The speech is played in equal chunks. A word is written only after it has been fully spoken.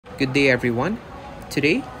Good day everyone.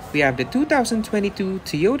 Today we have the 2022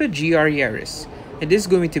 Toyota GR Yaris, and this is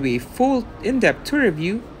going to be a full in-depth tour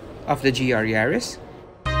review of the GR Yaris.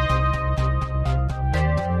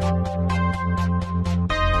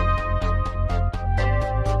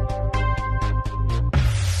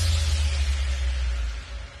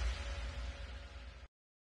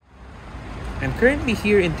 I'm currently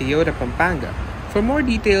here in Toyota Pampanga. For more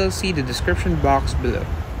details, see the description box below.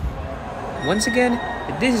 Once again,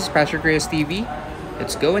 this is Patrickreyestv.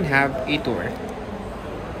 Let's go and have a tour.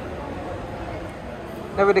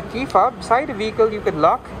 Now with the key fob beside the vehicle, you could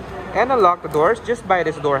lock and unlock the doors just by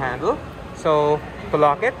this door handle. So to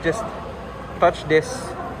lock it, just touch this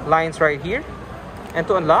lines right here. And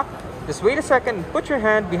to unlock, just wait a second and put your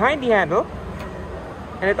hand behind the handle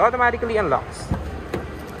and it automatically unlocks.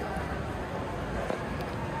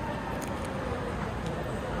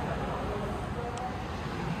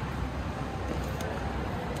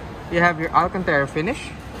 You have your Alcantara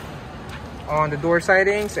finish on the door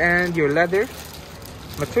sidings and your leather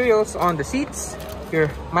materials on the seats, your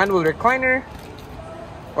manual recliner,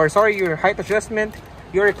 your height adjustment,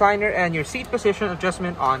 your recliner, and your seat position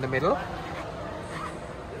adjustment on the middle.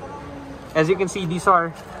 As you can see, these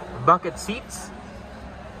are bucket seats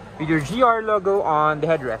with your GR logo on the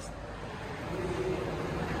headrest.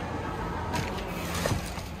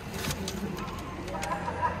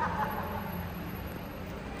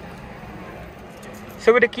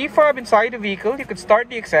 So with the key fob inside the vehicle, you could start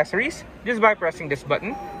the accessories just by pressing this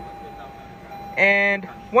button. And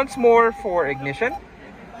once more for ignition.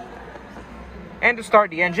 And to start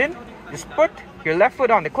the engine, just put your left foot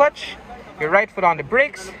on the clutch, your right foot on the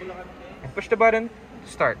brakes, and push the button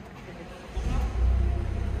to start.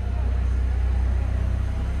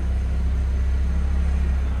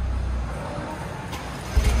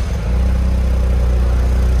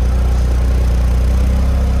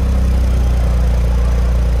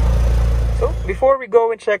 Before we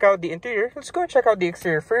go and check out the interior, let's go and check out the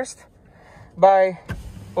exterior first by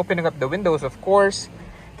opening up the windows, of course,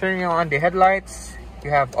 turning on the headlights. You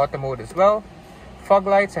have auto mode as well, fog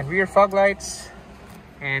lights and rear fog lights,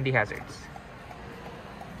 and the hazards.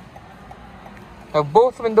 Now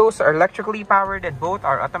both windows are electrically powered and both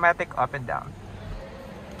are automatic up and down.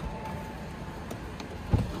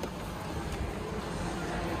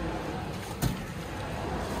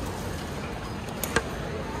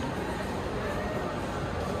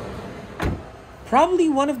 Probably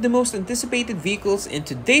one of the most anticipated vehicles in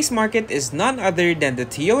today's market is none other than the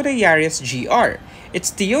Toyota Yaris GR.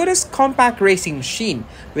 It's Toyota's compact racing machine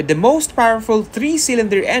with the most powerful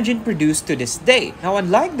 3-cylinder engine produced to this day. Now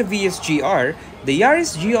unlike the Vios GR, the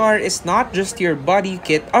Yaris GR is not just your body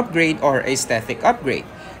kit upgrade or aesthetic upgrade.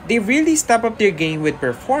 They really step up their game with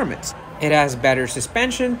performance. It has better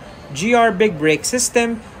suspension, GR big brake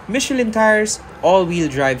system, Michelin tires, all-wheel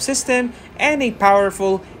drive system, and a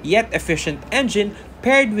powerful yet efficient engine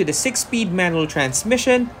paired with a 6-speed manual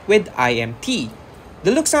transmission with IMT.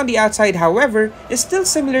 The looks on the outside, however, is still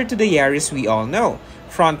similar to the Yaris we all know.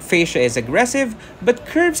 Front fascia is aggressive but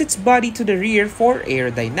curves its body to the rear for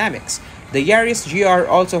aerodynamics. The Yaris GR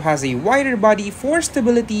also has a wider body for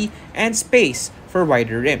stability and space for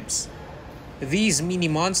wider rims. These mini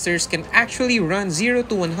monsters can actually run 0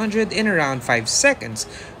 to 100 in around 5 seconds,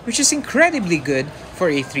 which is incredibly good for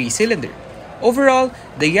a 3-cylinder. Overall,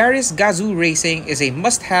 the Yaris Gazoo Racing is a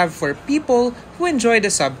must-have for people who enjoy the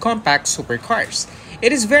subcompact supercars.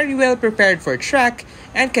 It is very well prepared for track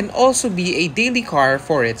and can also be a daily car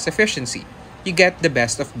for its efficiency. You get the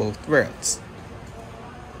best of both worlds.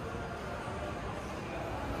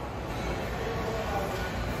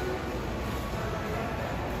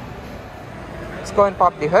 Let's go and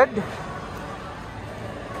pop the hood.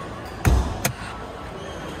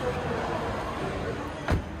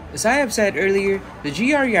 As I have said earlier, the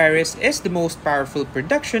GR Yaris is the most powerful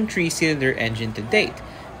production 3-cylinder engine to date.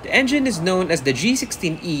 The engine is known as the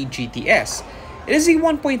G16E GTS. It is a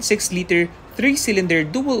 1.6-liter 3-cylinder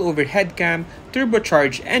dual overhead cam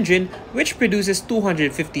turbocharged engine which produces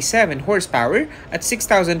 257 horsepower at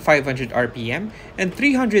 6,500 RPM and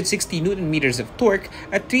 360 Nm of torque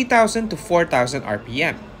at 3,000 to 4,000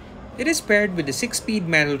 RPM. It is paired with the 6-speed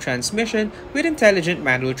manual transmission with intelligent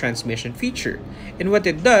manual transmission feature. And what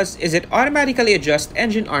it does is it automatically adjusts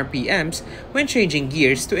engine RPMs when changing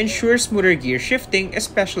gears to ensure smoother gear shifting,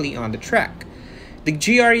 especially on the track. The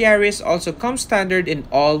GR Yaris also comes standard in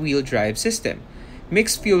all-wheel drive system.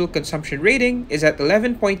 Mixed fuel consumption rating is at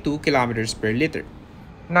 11.2 kilometers per liter.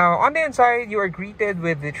 Now on the inside, you are greeted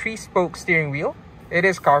with the 3-spoke steering wheel. It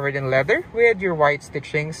is covered in leather with your white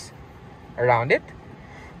stitchings around it.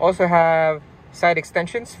 Also have side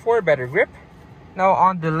extensions for better grip. Now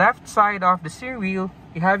on the left side of the steering wheel,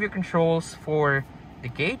 you have your controls for the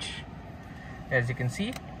gauge, as you can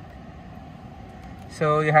see.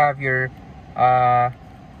 So you have your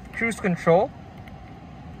cruise control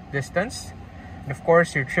distance, and of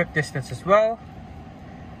course your trip distance as well,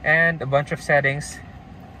 and a bunch of settings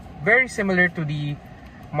very similar to the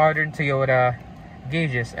modern Toyota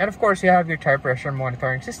gauges. And of course you have your tire pressure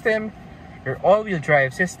monitoring system, your all-wheel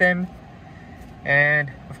drive system,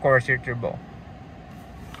 and of course your turbo.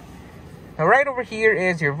 Now right over here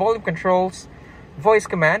is your volume controls, voice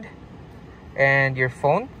command, and your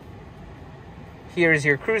phone. Here is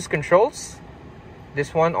your cruise controls.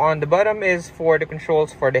 This one on the bottom is for the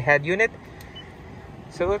controls for the head unit.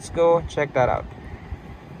 So let's go check that out.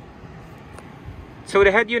 So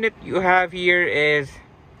the head unit you have here is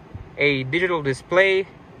a digital display.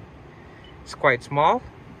 It's quite small,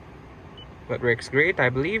 but works great, I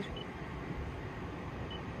believe.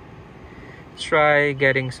 Let's try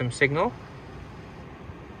getting some signal.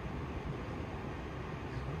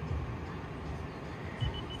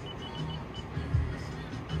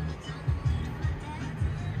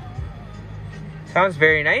 Sounds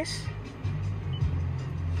very nice.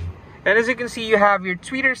 And as you can see, you have your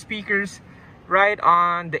tweeter speakers right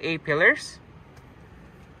on the A-pillars,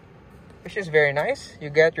 which is very nice. You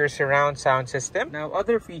get your surround sound system. Now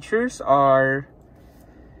other features are,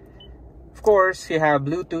 of course, you have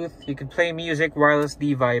Bluetooth. You can play music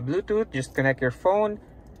wirelessly via Bluetooth. Just connect your phone.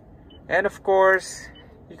 And of course,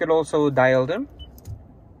 you could also dial them,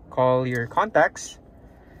 call your contacts.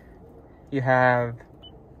 You have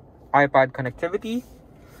iPod connectivity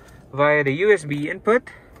via the USB input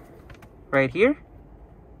right here.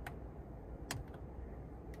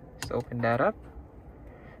 Let's open that up.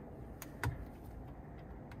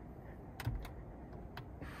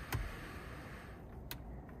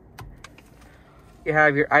 You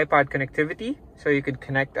have your iPod connectivity, so you could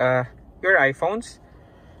connect your iPhones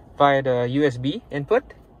via the USB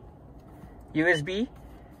input, USB,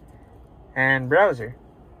 and browser.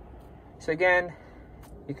 So again,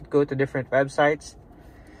 you could go to different websites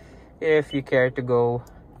if you care to go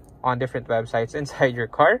on different websites inside your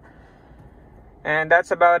car. And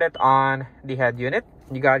that's about it on the head unit.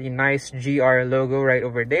 You got a nice GR logo right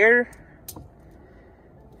over there. You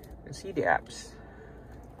can see the apps.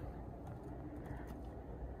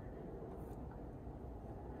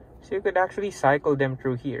 So you could actually cycle them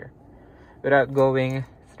through here without going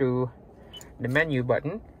through the menu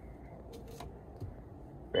button.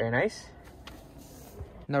 Very nice.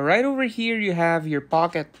 Now right over here you have your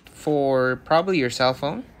pocket for probably your cell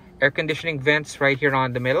phone. Air conditioning vents right here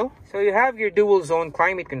on the middle. So you have your dual zone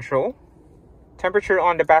climate control. Temperature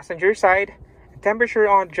on the passenger side, temperature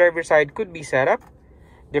on the driver's side could be set up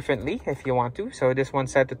differently if you want to. So this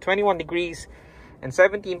one's set to 21 degrees and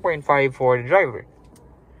 17.5 for the driver.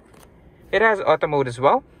 It has auto mode as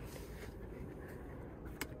well.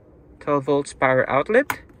 12 volts power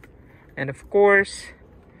outlet. And of course,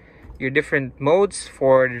 your different modes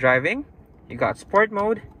for the driving. You got sport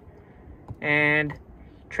mode and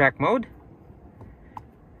track mode.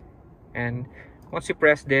 And once you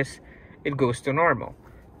press this, it goes to normal.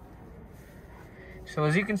 So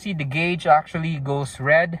as you can see, the gauge actually goes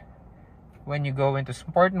red when you go into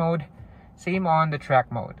sport mode. Same on the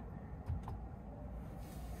track mode.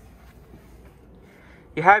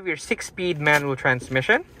 You have your 6-speed manual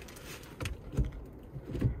transmission.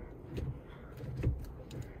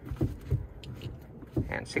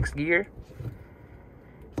 And 6 gear.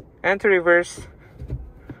 And to reverse,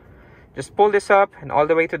 just pull this up and all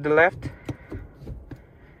the way to the left.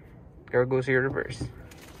 There goes your reverse.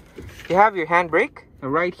 You have your handbrake.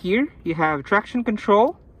 Right here, you have traction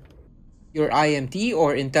control, your IMT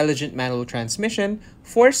or intelligent manual transmission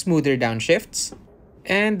for smoother downshifts,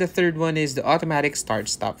 and the third one is the automatic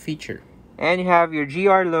start-stop feature. And you have your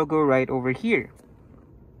GR logo right over here.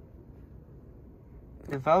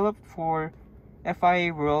 Developed for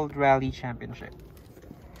FIA World Rally Championship.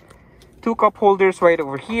 2 cup holders right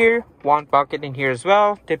over here, 1 pocket in here as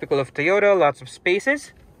well, typical of Toyota, lots of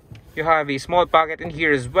spaces. You have a small pocket in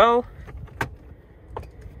here as well.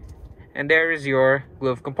 And there is your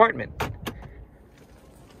glove compartment.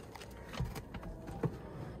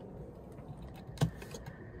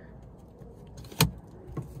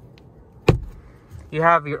 You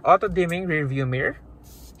have your auto dimming rear view mirror,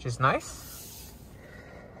 which is nice.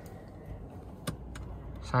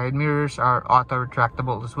 Side mirrors are auto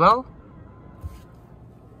retractable as well.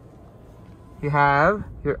 You have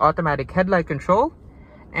your automatic headlight control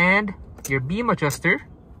and your beam adjuster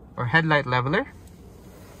or headlight leveler.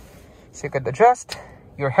 So you could adjust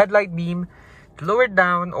your headlight beam to lower it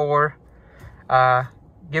down or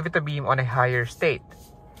give it a beam on a higher state.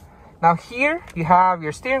 Now here you have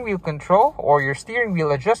your steering wheel control or your steering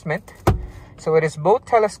wheel adjustment. So it is both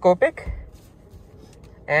telescopic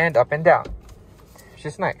and up and down, which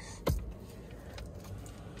is nice.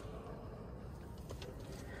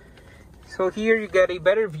 So here you get a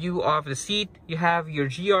better view of the seat. You have your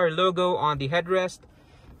GR logo on the headrest,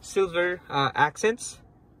 silver accents,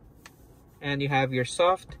 and you have your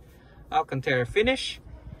soft Alcantara finish,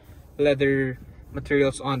 leather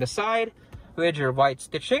materials on the side with your white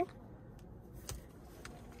stitching.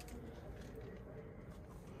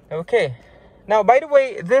 Okay, now by the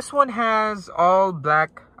way, this one has all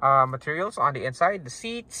black materials on the inside. The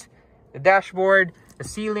seats, the dashboard, the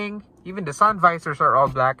ceiling, even the sun visors are all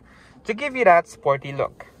black to give you that sporty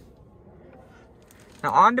look.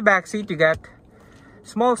 Now on the back seat, you get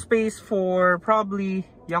small space for probably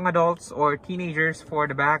young adults or teenagers for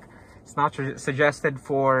the back. It's not suggested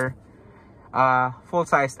for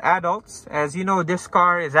full-sized adults. As you know, this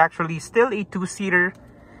car is actually still a two-seater,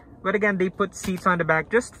 but again, they put seats on the back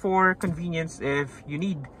just for convenience if you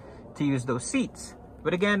need to use those seats.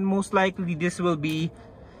 But again, most likely this will be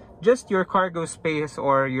just your cargo space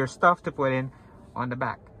or your stuff to put in on the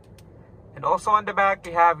back. And also on the back,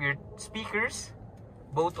 you have your speakers,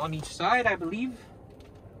 both on each side, I believe,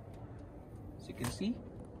 as you can see.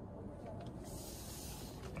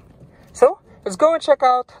 So let's go and check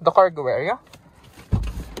out the cargo area.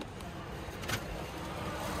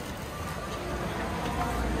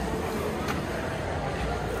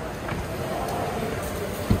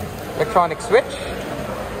 Electronic switch.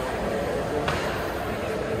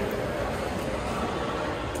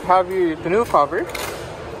 Have your tonneau cover.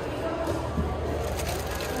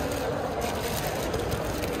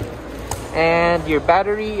 And your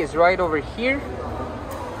battery is right over here.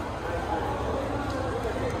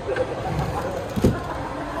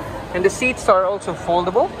 And the seats are also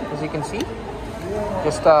foldable, as you can see.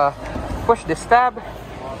 Just push this tab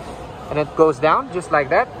and it goes down just like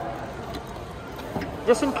that.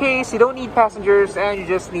 Just in case you don't need passengers and you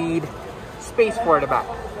just need space for the back.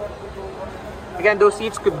 Again, those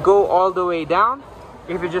seats could go all the way down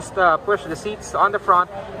if you just push the seats on the front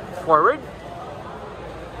forward.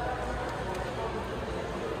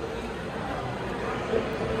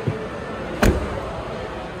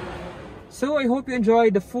 So I hope you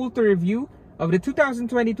enjoyed the full tour review of the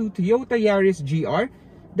 2022 Toyota Yaris GR.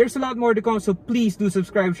 There's a lot more to come, so please do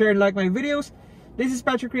subscribe, share, and like my videos. This is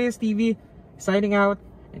Patrickreyestv signing out,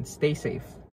 and stay safe.